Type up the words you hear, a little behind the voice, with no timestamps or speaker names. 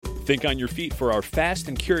Think on your feet for our Fast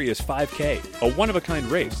and Curious 5K, a one-of-a-kind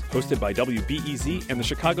race hosted by WBEZ and the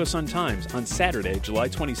Chicago Sun-Times on Saturday, July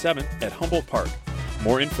 27th at Humboldt Park.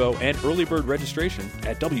 More info and early bird registration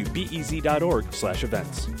at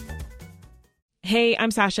wbez.org/events. Hey, I'm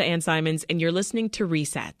Sasha Ann Simons, and you're listening to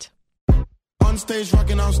Reset. On stage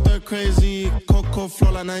rocking, I'm stir crazy. Coco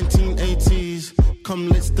flow like 1980s. Come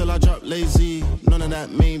lit, still I drop lazy. None of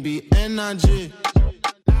that maybe. Energy.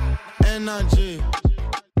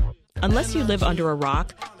 Unless you live under a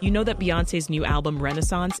rock, you know that Beyoncé's new album,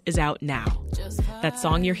 Renaissance, is out now. That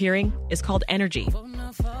song you're hearing is called Energy.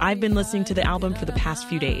 I've been listening to the album for the past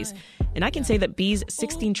few days, and I can say that B's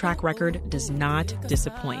 16-track record does not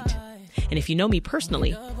disappoint. And if you know me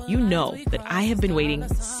personally, you know that I have been waiting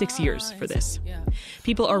 6 years for this.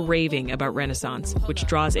 People are raving about Renaissance, which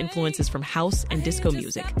draws influences from house and disco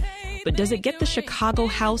music. But does it get the Chicago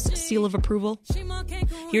House seal of approval?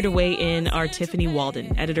 Here to weigh in are Tiffany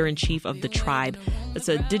Walden, editor-in-chief of The Tribe. That's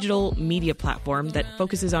a digital media platform that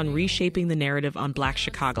focuses on reshaping the narrative on Black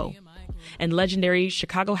Chicago. And legendary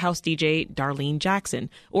Chicago House DJ Darlene Jackson,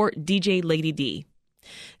 or DJ Lady D.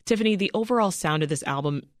 Tiffany, the overall sound of this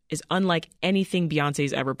album is unlike anything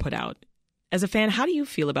Beyoncé's ever put out. As a fan, how do you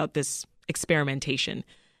feel about this experimentation?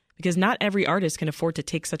 Because not every artist can afford to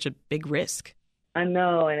take such a big risk. I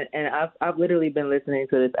know, and I've literally been listening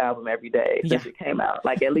to this album every day since it came out,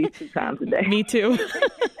 like at least 2 times a day. Me too.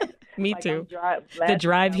 Me too. The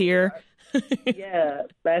drive here. Yeah,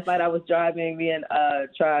 last night I was driving. Me and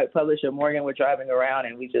Tribe publisher Morgan were driving around,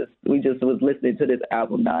 and we just was listening to this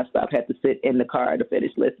album nonstop. Had to sit in the car to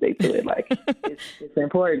finish listening to it. Like it's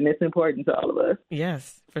important. It's important to all of us.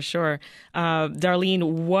 Yes, for sure. Darlene,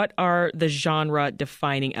 what are the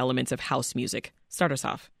genre-defining elements of house music? Start us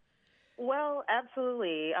off. Well,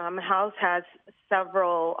 absolutely. House has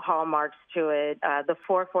several hallmarks to it. The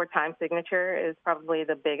 4/4 time signature is probably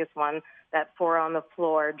the biggest one. That 4 on the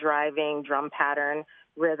floor, driving, drum pattern,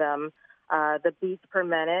 rhythm. The beats per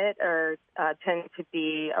minute tend to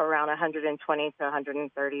be around 120 to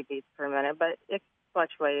 130 beats per minute, but it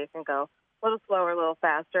fluctuates. It can go a little slower, a little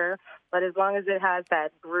faster. But as long as it has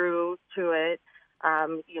that groove to it,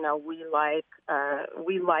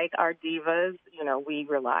 we like our divas. We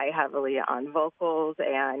rely heavily on vocals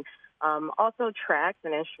and also tracks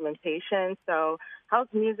and instrumentation. So house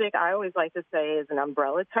music, I always like to say, is an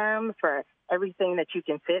umbrella term for everything that you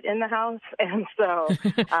can fit in the house. And so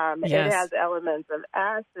It has elements of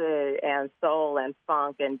acid and soul and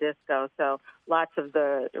funk and disco. So lots of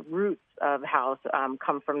the roots of house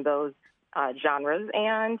come from those genres.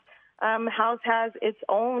 And house has its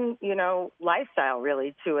own, lifestyle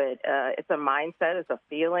really to it. It's a mindset, it's a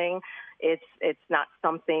feeling. It's not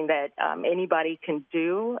something that anybody can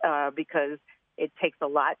do because it takes a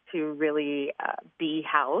lot to really be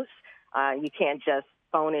house. You can't just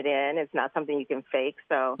phone it in. It's not something you can fake.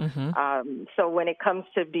 So, so when it comes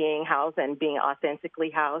to being house and being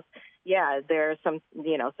authentically house, there are some,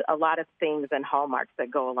 a lot of things and hallmarks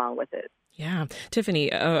that go along with it. Yeah.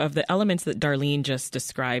 Tiffany, of the elements that Darlene just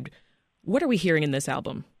described, what are we hearing in this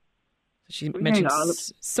album? She mentioned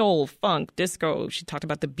soul, funk, disco. She talked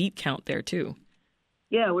about the beat count there, too.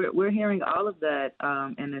 Yeah, we're hearing all of that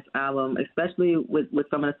in this album, especially with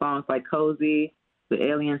some of the songs like Cozy, The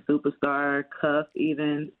Alien Superstar, Cuff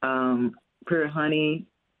even, Pure Honey,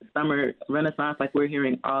 Summer Renaissance. Like, we're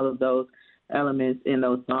hearing all of those elements in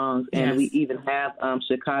those songs. And we even have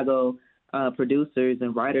Chicago producers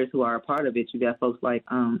and writers who are a part of it. You got folks like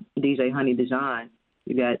DJ Honey Dijon.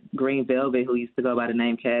 You got Green Velvet, who used to go by the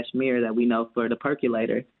name Cashmere, that we know for The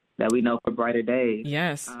Percolator, that we know for Brighter Days.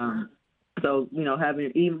 Yes. So, we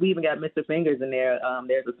even got Mr. Fingers in there.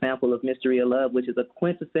 There's a sample of Mystery of Love, which is a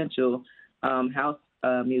quintessential house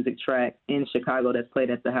music track in Chicago that's played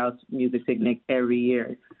at the House Music Picnic every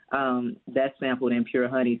year. That's sampled in Pure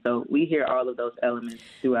Honey. So we hear all of those elements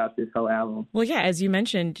throughout this whole album. Well, yeah, as you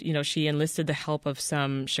mentioned, she enlisted the help of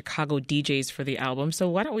some Chicago DJs for the album. So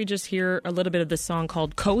why don't we just hear a little bit of this song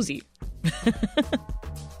called Cozy?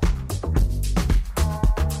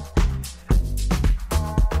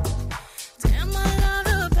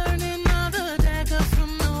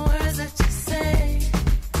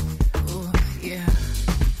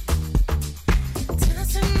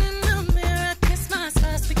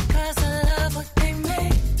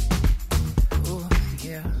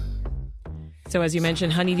 So as you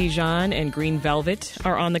mentioned, Honey Dijon and Green Velvet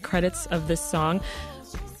are on the credits of this song.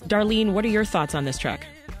 Darlene, what are your thoughts on this track?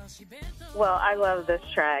 Well, I love this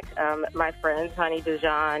track. My friends, Honey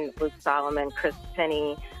Dijon, Luke Solomon, Chris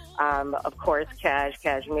Penny, of course,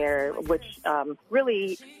 Cashmere, which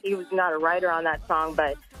really, he was not a writer on that song,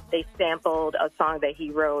 but they sampled a song that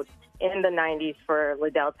he wrote in the 90s for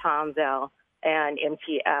Liddell Tomzell and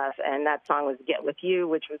MTF, and that song was Get With You,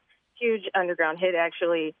 which was a huge underground hit,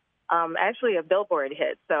 actually a Billboard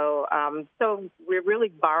hit. So we're really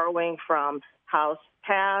borrowing from house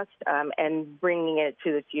past and bringing it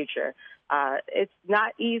to the future. It's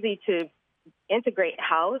not easy to integrate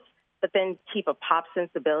house, but then keep a pop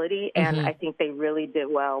sensibility, and I think they really did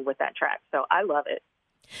well with that track. So I love it.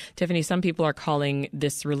 Tiffany, some people are calling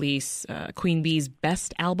this release Queen Bee's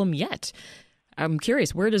best album yet. I'm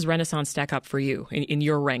curious, where does Renaissance stack up for you in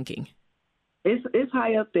your ranking? It's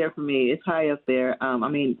high up there for me. It's high up there. I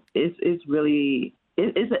mean, it's really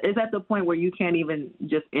it's at the point where you can't even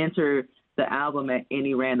just enter the album at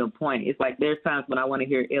any random point. It's like there's times when I want to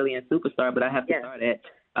hear Alien Superstar, but I have to start at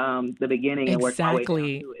the beginning and work my way down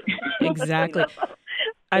to it. Exactly.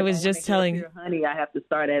 I was just telling Pure Honey, I have to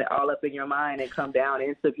start at All Up in Your Mind and come down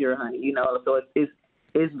into Pure Honey. You know, so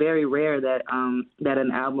it's very rare that that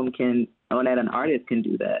an album can, or that an artist can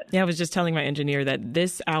do that. Yeah, I was just telling my engineer that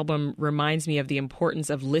this album reminds me of the importance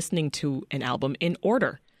of listening to an album in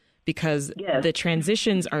order, because the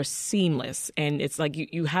transitions are seamless. And it's like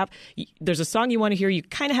there's a song you want to hear, you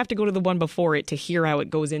kind of have to go to the one before it to hear how it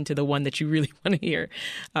goes into the one that you really want to hear.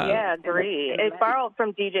 Yeah, agree. It borrowed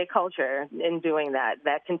from DJ Culture in doing that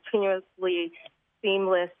continuously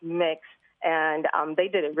seamless mix. And they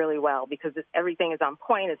did it really well because everything is on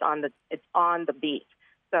point. It's on the beat.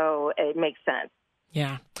 So it makes sense.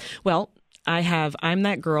 Yeah. Well, I'm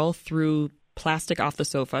That Girl through Plastic Off the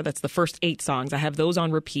Sofa. That's the first 8 songs. I have those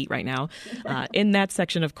on repeat right now. In that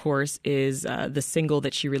section, of course, is the single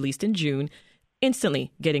that she released in June,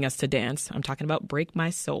 instantly getting us to dance. I'm talking about Break My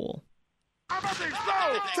Soul.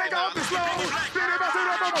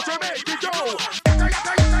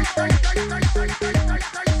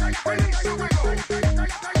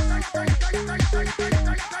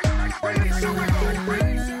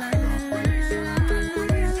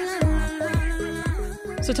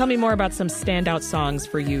 So tell me more about some standout songs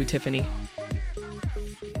for you, Tiffany.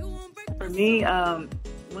 For me, one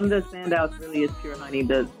of the standouts really is Pure Honey.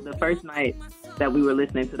 The first night that we were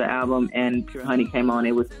listening to the album and Pure Honey came on,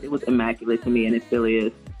 it was immaculate to me, and it still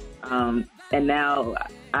is. And now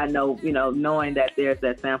I know, knowing that there's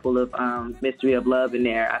that sample of Mystery of Love in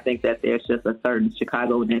there, I think that there's just a certain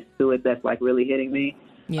Chicago-ness to it that's like really hitting me.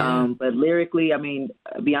 Yeah. But lyrically, I mean,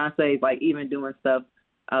 Beyonce's like even doing stuff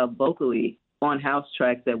vocally on house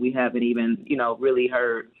tracks that we haven't even, really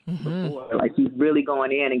heard before. Like she's really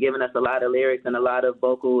going in and giving us a lot of lyrics and a lot of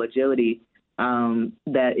vocal agility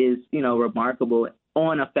that is, remarkable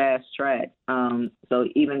on a fast track. So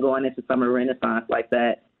even going into Summer Renaissance like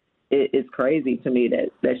that, it's crazy to me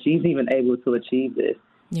that she's even able to achieve this.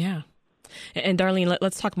 Yeah. And Darlene,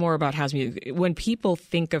 let's talk more about house music. When people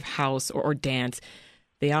think of house or dance,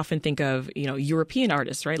 they often think of, European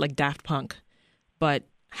artists, right? Like Daft Punk. But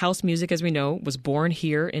house music, as we know, was born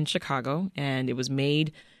here in Chicago, and it was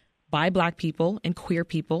made by Black people and queer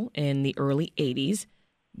people in the early 80s.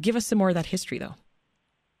 Give us some more of that history, though.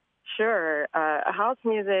 Sure. House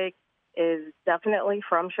music is definitely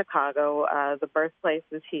from Chicago. The birthplace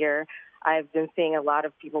is here. I've been seeing a lot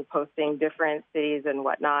of people posting different cities and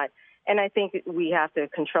whatnot, and I think we have to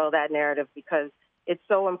control that narrative because it's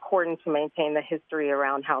so important to maintain the history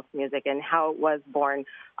around house music and how it was born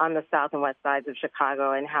on the south and west sides of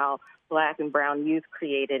Chicago and how Black and brown youth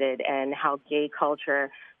created it and how gay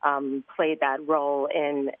culture played that role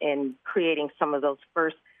in creating some of those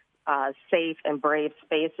first safe and brave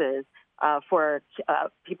spaces for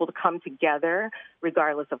people to come together,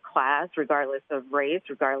 regardless of class, regardless of race,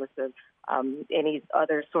 regardless of any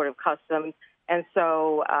other sort of customs. And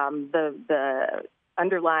so the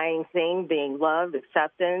underlying thing being love,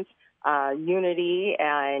 acceptance, unity,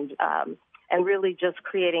 and really just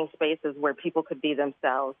creating spaces where people could be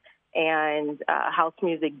themselves. And house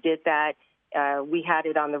music did that. We had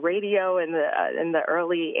it on the radio in the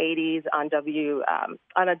early '80s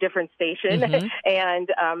on a different station,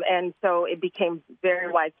 and so it became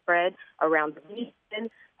very widespread around the region.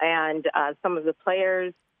 And some of the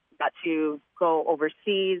players got to go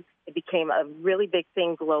overseas. It became a really big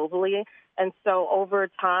thing globally. And so over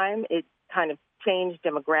time, it kind of changed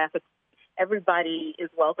demographics. Everybody is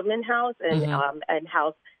welcome in house, and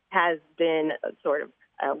house has been sort of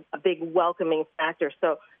a big welcoming factor.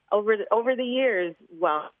 So over the years,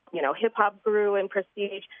 hip hop grew in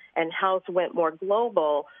prestige and house went more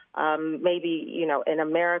global. Maybe in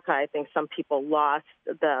America, I think some people lost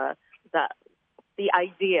the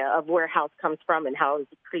idea of where house comes from and how it was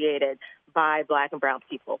created by Black and brown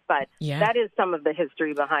people. But that is some of the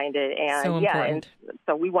history behind it. And so important. And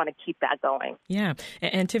so we want to keep that going. Yeah.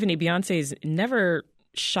 And Tiffany, Beyonce's never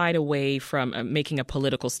shied away from making a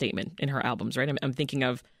political statement in her albums, right? I'm thinking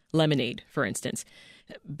of Lemonade, for instance.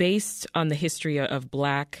 Based on the history of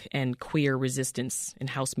Black and queer resistance in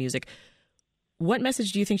house music, what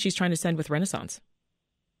message do you think she's trying to send with Renaissance?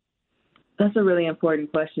 That's a really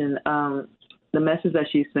important question. The message that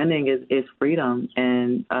she's sending is freedom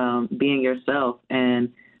and being yourself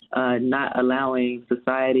and not allowing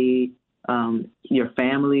society, your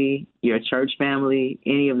family, your church family,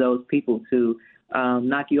 any of those people to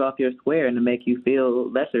knock you off your square and to make you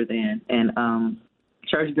feel lesser than. And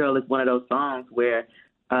Church Girl is one of those songs where,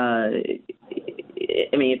 if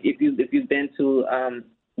you've been to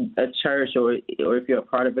a church or if you're a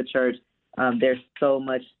part of a church, there's so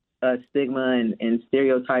much stigma and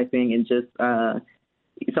stereotyping and just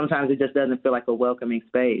sometimes it just doesn't feel like a welcoming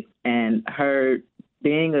space. And her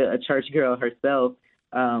being a church girl herself,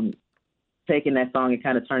 taking that song and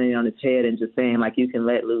kind of turning it on its head and just saying, like, you can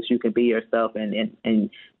let loose, you can be yourself, and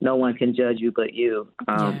no one can judge you but you.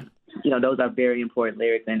 Those are very important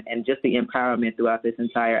lyrics, and just the empowerment throughout this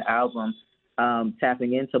entire album,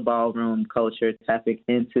 tapping into ballroom culture, tapping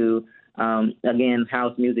into, again,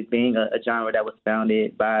 house music being a genre that was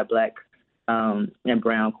founded by Black and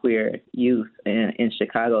brown queer youth in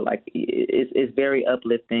Chicago. Like, it's very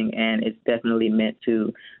uplifting, and it's definitely meant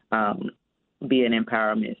to be an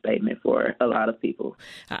empowerment statement for a lot of people.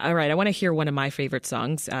 All right, I want to hear one of my favorite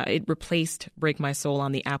songs. It replaced Break My Soul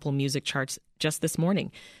on the Apple Music charts just this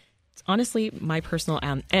morning. It's honestly my personal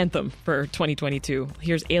anthem for 2022.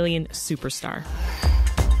 Here's Alien Superstar.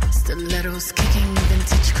 Stilettos kicking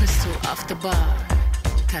vintage crystal off the bar.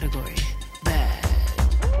 Category bad.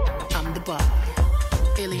 I'm the bar.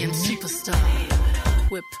 Alien superstar.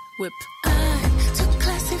 Whip, whip. I'm too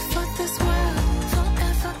classy for this world.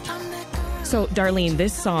 Forever I'm that girl. So, Darlene,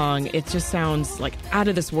 this song, it just sounds like out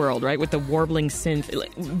of this world, right? With the warbling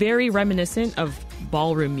synth, very reminiscent of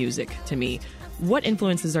ballroom music to me. What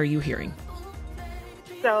influences are you hearing?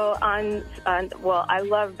 So I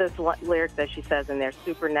love this lyric that she says in there,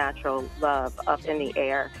 supernatural love up in the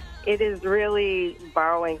air. It is really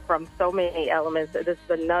borrowing from so many elements. This is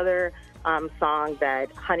another song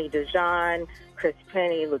that Honey Dijon, Chris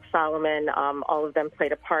Penny, Luke Solomon, all of them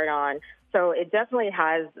played a part on. So it definitely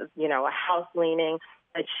has, a house leaning.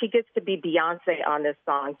 But she gets to be Beyonce on this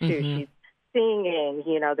song, too. Mm-hmm. She's singing,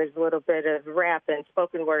 there's a little bit of rap and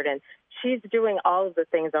spoken word, and she's doing all of the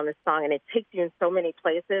things on this song, and it takes you in so many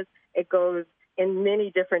places. It goes in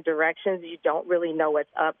many different directions. You don't really know what's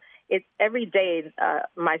up. It's every day.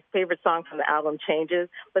 My favorite song from the album changes,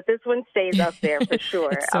 but this one stays up there for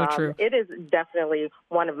sure. It's so true. It is definitely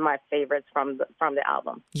one of my favorites from the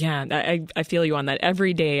album. Yeah, I feel you on that.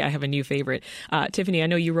 Every day I have a new favorite. Tiffany, I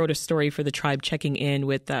know you wrote a story for The Tribe checking in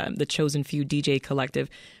with the Chosen Few DJ Collective,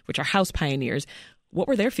 which are house pioneers. What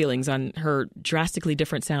were their feelings on her drastically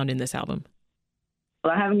different sound in this album?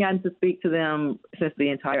 Well, I haven't gotten to speak to them since the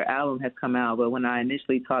entire album has come out, but when I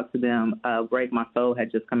initially talked to them, Break My Soul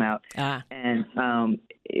had just come out. And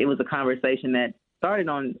it was a conversation that started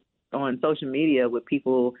on social media with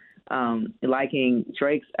people liking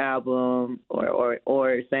Drake's album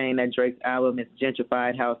or saying that Drake's album is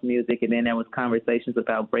gentrified house music, and then there was conversations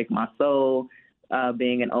about Break My Soul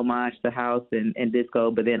being an homage to house and disco,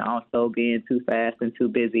 but then also being too fast and too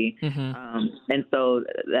busy. Mm-hmm. And so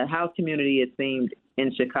the house community, it seemed, in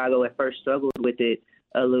Chicago at first struggled with it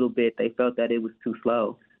a little bit. They felt that it was too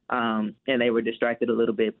slow, and they were distracted a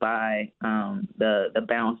little bit by the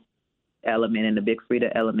bounce element and the Big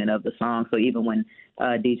Freedia element of the song. So even when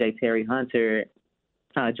DJ Terry Hunter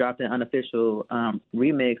dropped an unofficial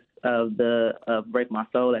remix of Break My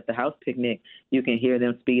Soul at the house picnic, you can hear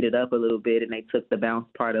them speed it up a little bit, and they took the bounce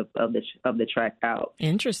part of the track out.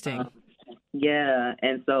 Interesting. Yeah,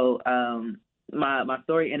 and so my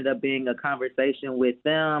story ended up being a conversation with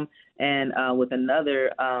them and with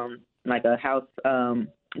another like a house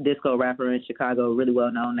disco rapper in Chicago, really well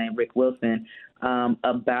known, named Rick Wilson,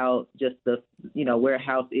 about just the where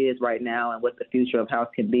house is right now and what the future of house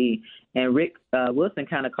can be. And Rick Wilson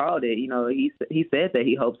kind of called it. He said that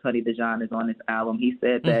he hopes Honey Dijon is on this album. He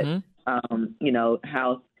said that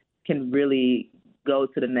house can really go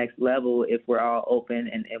to the next level if we're all open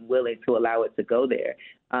and willing to allow it to go there.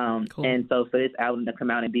 Cool. And so for this album to come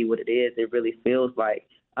out and be what it is, it really feels like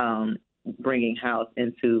bringing house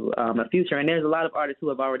into a future. And there's a lot of artists who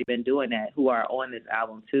have already been doing that, who are on this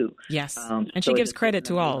album too. Yes. And she gives credit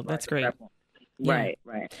to all. That's great. Yeah.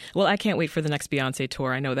 Right. Well, I can't wait for the next Beyonce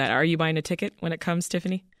tour. I know that. Are you buying a ticket when it comes,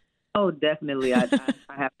 Tiffany? Oh, definitely. I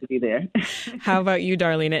have to be there. How about you,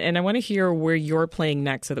 Darlene? And I want to hear where you're playing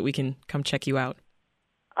next so that we can come check you out.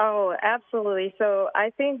 Oh, absolutely. So I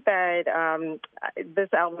think that this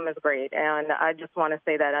album is great, and I just want to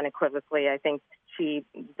say that unequivocally. I think she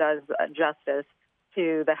does justice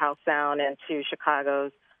to the house sound and to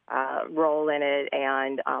Chicago's role in it,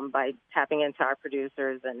 and by tapping into our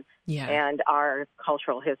producers and our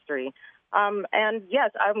cultural history. And yes,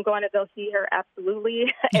 I'm going to go see her,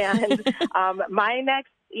 absolutely. And my next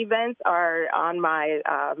events are on my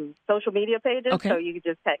social media pages, so you can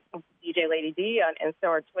just text DJ Lady D on Insta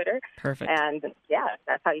or Twitter. Perfect. And yeah,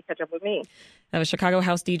 that's how you catch up with me. That was Chicago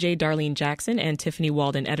house DJ Darlene Jackson and Tiffany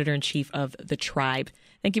Walden, editor-in-chief of The Tribe.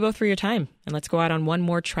 Thank you both for your time. And let's go out on one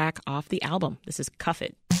more track off the album. This is Cuff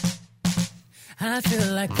It. I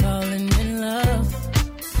feel like falling in love.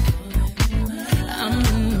 I'm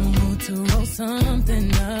in the mood to roll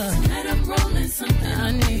something up. Tonight I'm rolling something.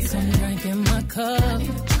 I need some drink in my cup.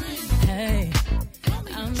 Hey,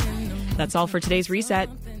 that's all for today's Reset.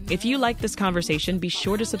 If you like this conversation, be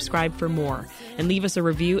sure to subscribe for more and leave us a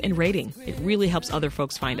review and rating. It really helps other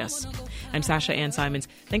folks find us. I'm Sasha Ann Simons.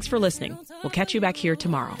 Thanks for listening. We'll catch you back here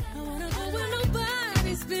tomorrow.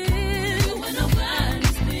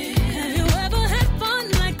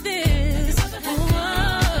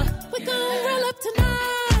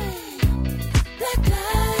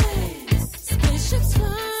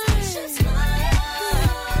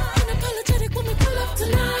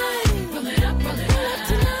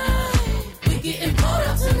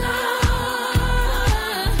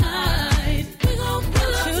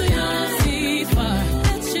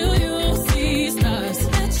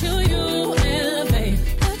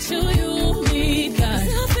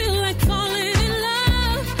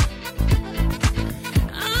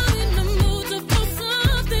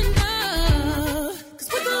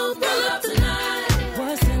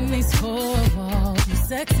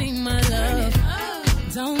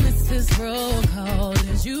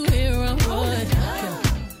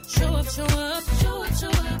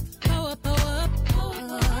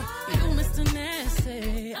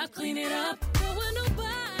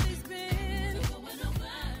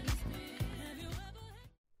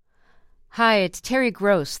 Hi, it's Terry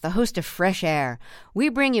Gross, the host of Fresh Air. We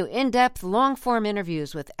bring you in-depth, long-form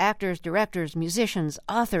interviews with actors, directors, musicians,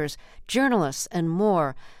 authors, journalists, and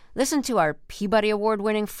more. Listen to our Peabody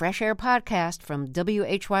Award-winning Fresh Air podcast from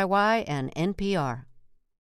WHYY and NPR.